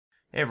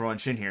Hey everyone,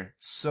 Shin here.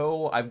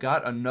 So I've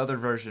got another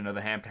version of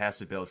the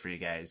HAMtastic build for you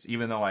guys,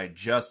 even though I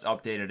just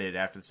updated it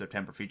after the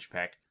September feature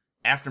pack.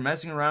 After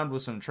messing around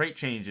with some trait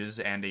changes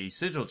and a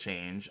sigil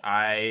change,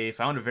 I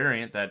found a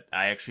variant that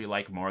I actually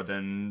like more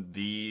than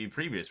the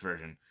previous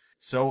version.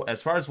 So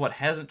as far as what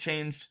hasn't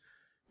changed,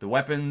 the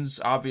weapons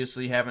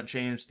obviously haven't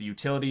changed, the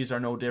utilities are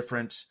no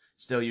different,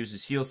 still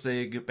uses Heal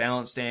Sig,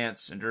 Balance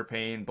Stance, Endure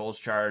Pain, Bulls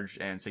Charge,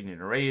 and Signet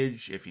of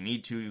Rage. If you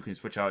need to, you can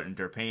switch out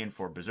Endure Pain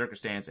for Berserker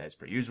Stance as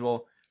per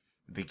usual.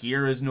 The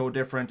gear is no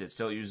different. It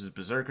still uses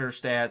Berserker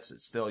stats.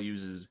 It still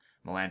uses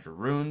Melandra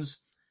runes.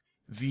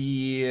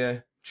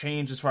 The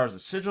change as far as the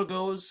sigil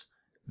goes,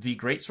 the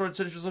Greatsword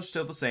sigils are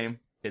still the same.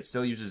 It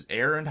still uses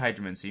air and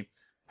hydromancy.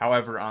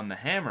 However, on the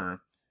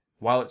hammer,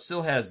 while it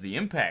still has the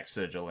impact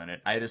sigil in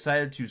it, I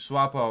decided to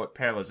swap out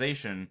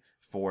paralyzation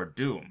for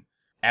doom.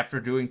 After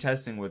doing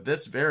testing with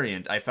this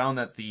variant, I found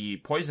that the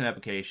poison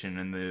application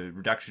and the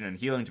reduction in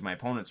healing to my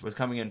opponents was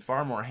coming in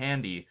far more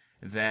handy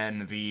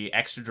than the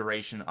extra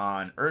duration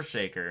on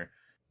Earthshaker.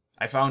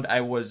 I found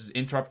I was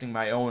interrupting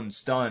my own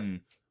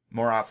stun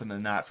more often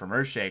than not from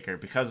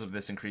Earthshaker because of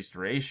this increased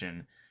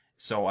duration,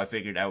 so I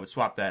figured I would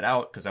swap that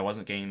out because I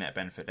wasn't getting that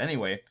benefit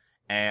anyway,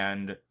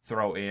 and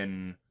throw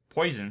in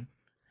Poison.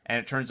 And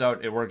it turns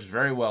out it works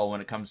very well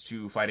when it comes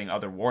to fighting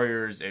other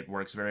warriors. It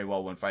works very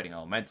well when fighting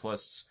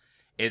elementalists.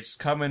 It's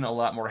come in a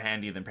lot more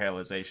handy than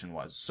Paralyzation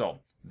was.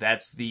 So,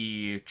 that's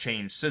the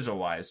change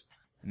sigil-wise.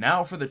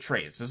 Now for the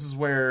traits. This is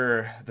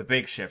where the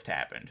big shift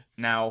happened.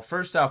 Now,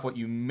 first off, what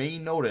you may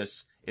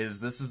notice is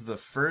this is the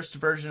first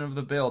version of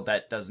the build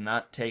that does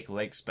not take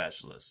Leg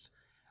Specialist.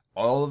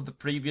 All of the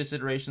previous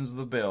iterations of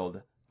the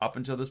build, up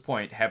until this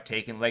point, have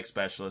taken Leg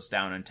Specialist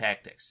down in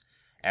tactics.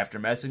 After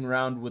messing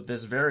around with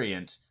this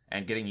variant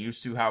and getting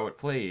used to how it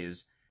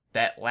plays,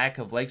 that lack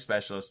of Leg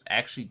Specialist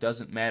actually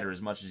doesn't matter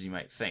as much as you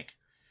might think.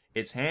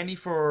 It's handy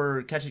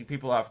for catching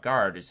people off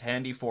guard, it's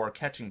handy for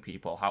catching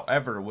people.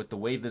 However, with the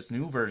way this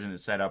new version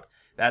is set up,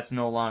 that's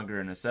no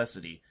longer a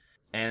necessity.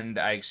 And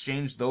I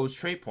exchanged those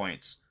trait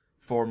points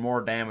for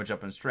more damage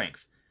up in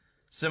strength.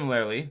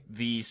 Similarly,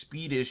 the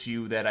speed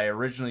issue that I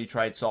originally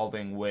tried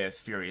solving with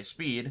Furious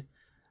Speed,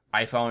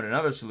 I found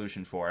another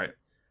solution for it.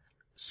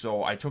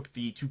 So I took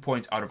the 2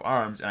 points out of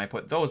arms and I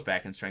put those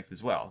back in strength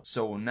as well.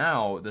 So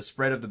now the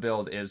spread of the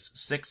build is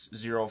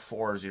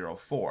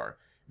 60404.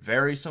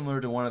 Very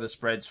similar to one of the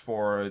spreads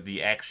for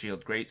the Axe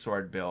Shield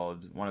Greatsword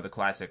build, one of the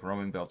classic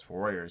roaming builds for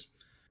warriors.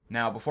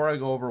 Now, before I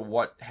go over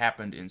what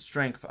happened in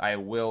strength, I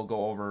will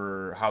go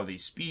over how the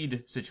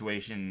speed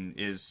situation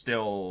is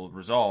still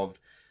resolved.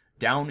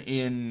 Down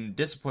in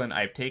discipline,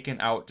 I've taken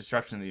out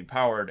Destruction of the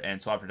Empowered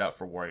and swapped it out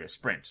for Warrior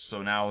Sprint.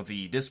 So now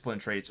the discipline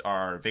traits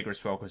are Vigorous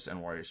Focus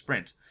and Warrior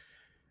Sprint.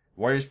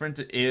 Warrior Sprint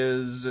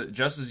is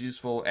just as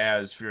useful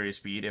as Furious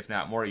Speed, if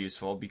not more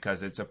useful,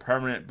 because it's a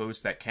permanent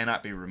boost that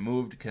cannot be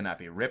removed, cannot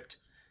be ripped.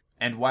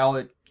 And while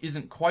it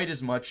isn't quite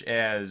as much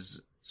as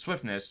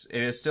Swiftness,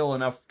 it is still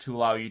enough to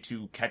allow you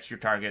to catch your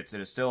targets, it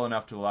is still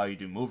enough to allow you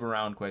to move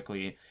around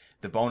quickly.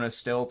 The bonus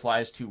still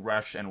applies to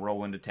Rush and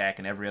Whirlwind Attack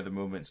and every other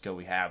movement skill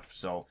we have,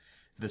 so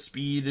the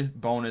speed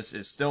bonus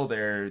is still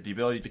there, the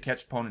ability to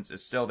catch opponents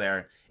is still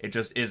there, it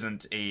just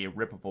isn't a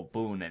rippable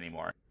boon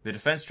anymore. The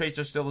defense traits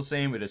are still the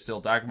same, it is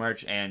still Dark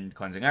March and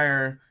Cleansing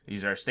Ire.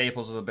 These are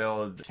staples of the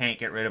build, can't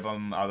get rid of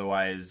them,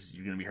 otherwise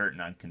you're going to be hurting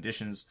on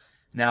conditions.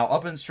 Now,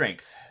 up in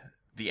strength,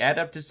 the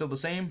Adept is still the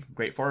same,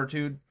 Great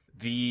Fortitude.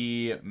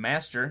 The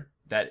Master,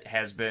 that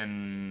has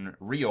been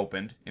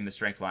reopened in the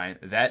strength line,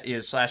 that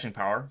is Slashing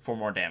Power for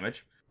more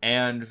damage.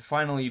 And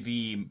finally,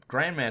 the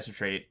Grandmaster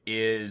trait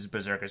is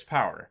Berserker's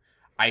Power.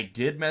 I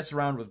did mess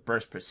around with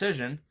Burst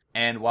Precision,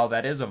 and while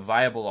that is a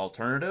viable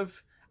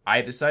alternative,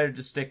 I decided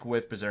to stick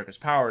with Berserker's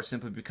Power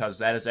simply because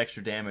that is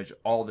extra damage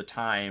all the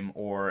time,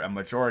 or a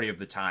majority of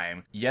the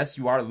time. Yes,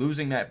 you are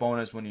losing that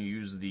bonus when you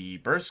use the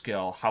burst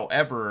skill,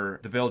 however,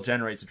 the build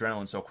generates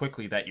adrenaline so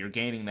quickly that you're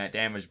gaining that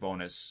damage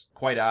bonus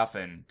quite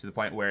often, to the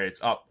point where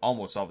it's up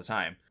almost all the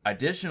time.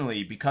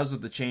 Additionally, because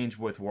of the change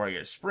with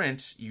Warrior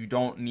Sprint, you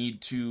don't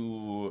need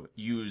to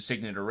use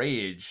Signet of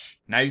Rage.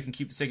 Now you can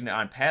keep the Signet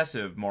on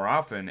passive more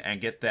often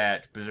and get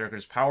that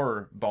Berserker's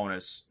Power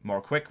bonus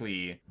more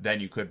quickly than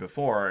you could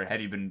before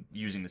had you been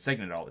using the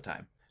Signet all the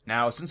time.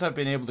 Now, since I've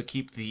been able to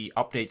keep the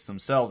updates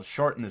themselves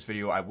short in this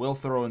video, I will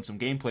throw in some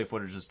gameplay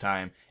footage this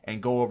time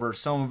and go over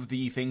some of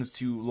the things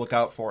to look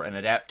out for and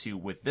adapt to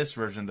with this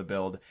version of the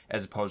build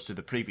as opposed to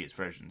the previous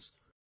versions.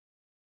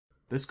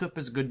 This clip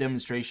is a good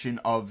demonstration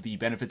of the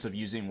benefits of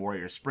using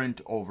Warrior Sprint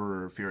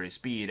over Furious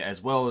Speed,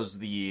 as well as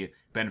the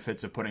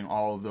benefits of putting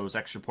all of those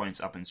extra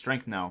points up in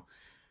strength now.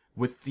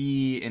 With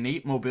the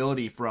innate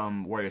mobility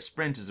from Warrior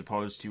Sprint as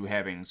opposed to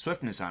having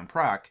Swiftness on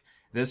proc,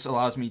 this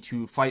allows me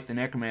to fight the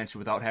Necromancer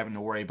without having to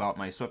worry about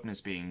my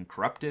Swiftness being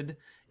corrupted.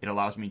 It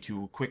allows me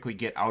to quickly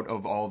get out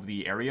of all of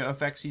the area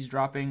effects he's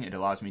dropping. It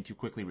allows me to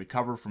quickly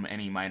recover from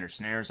any minor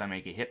snares I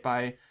may get hit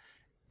by.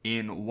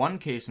 In one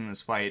case in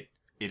this fight,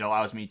 it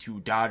allows me to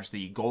dodge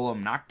the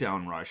Golem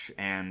knockdown rush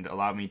and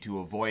allow me to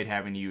avoid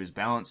having to use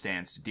Balance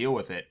Stance to deal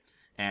with it,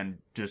 and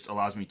just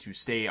allows me to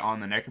stay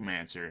on the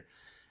Necromancer.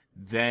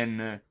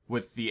 then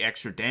with the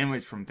extra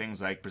damage from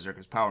things like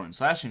Berserker's Power and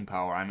Slashing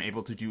Power, I'm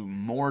able to do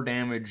more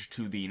damage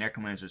to the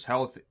Necromancer's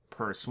health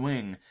per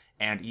swing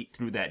and eat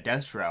through that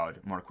Death Shroud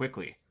more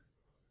quickly.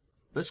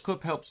 This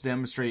clip helps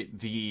demonstrate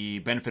the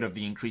benefit of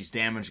the increased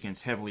damage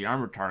against heavily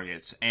armored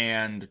targets,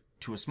 and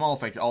to a small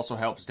effect, it also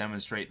helps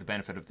demonstrate the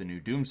benefit of the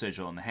new Doom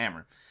Sigil and the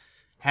hammer.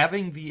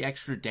 Having the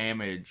extra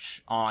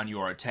damage on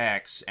your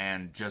attacks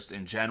and just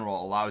in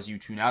general allows you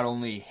to not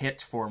only hit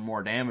for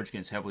more damage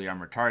against heavily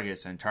armored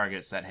targets and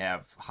targets that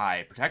have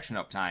high protection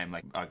uptime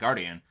like a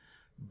Guardian,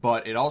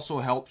 but it also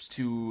helps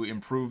to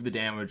improve the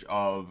damage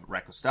of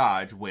Reckless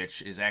Dodge,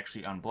 which is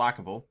actually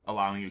unblockable,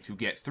 allowing you to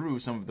get through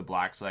some of the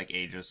blocks like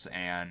Aegis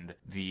and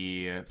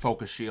the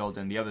Focus Shield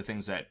and the other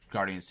things that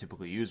Guardians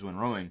typically use when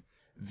roaming.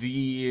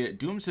 The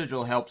Doom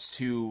Sigil helps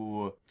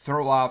to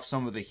throw off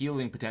some of the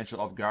healing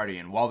potential of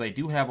Guardian. While they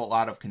do have a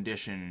lot of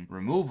condition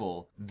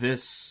removal,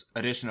 this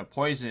addition of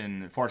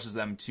poison forces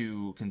them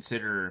to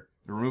consider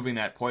removing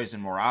that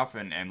poison more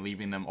often and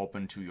leaving them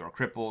open to your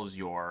cripples,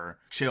 your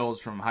chills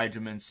from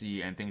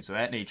hydromancy, and things of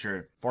that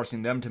nature,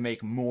 forcing them to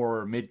make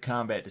more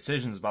mid-combat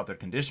decisions about their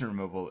condition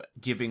removal,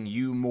 giving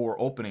you more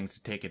openings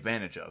to take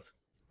advantage of.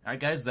 Alright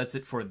guys, that's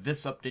it for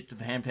this update to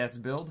the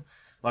HAMtastic build.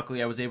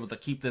 Luckily I was able to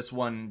keep this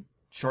one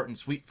short and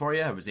sweet for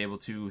you. I was able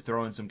to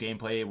throw in some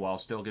gameplay while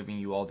still giving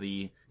you all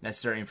the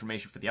necessary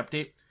information for the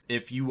update.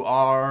 If you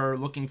are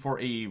looking for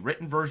a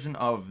written version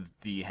of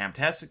the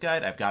HAMtastic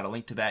guide, I've got a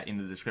link to that in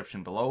the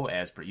description below,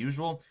 as per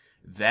usual.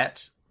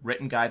 That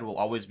written guide will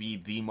always be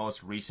the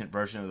most recent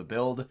version of the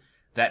build.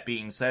 That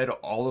being said,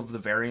 all of the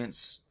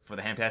variants for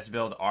the HAMtastic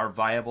build are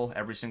viable.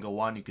 Every single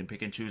one. You can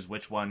pick and choose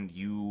which one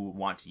you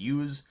want to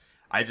use.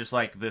 I just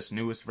like this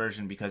newest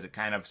version because it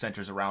kind of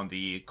centers around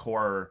the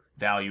core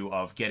value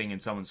of getting in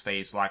someone's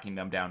face, locking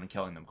them down, and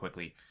killing them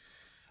quickly.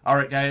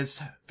 Alright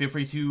guys, feel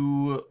free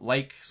to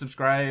like,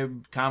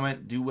 subscribe,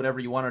 comment, do whatever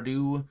you want to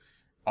do.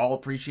 All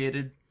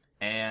appreciated.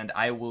 And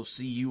I will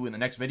see you in the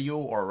next video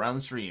or around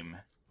the stream.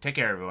 Take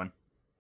care everyone.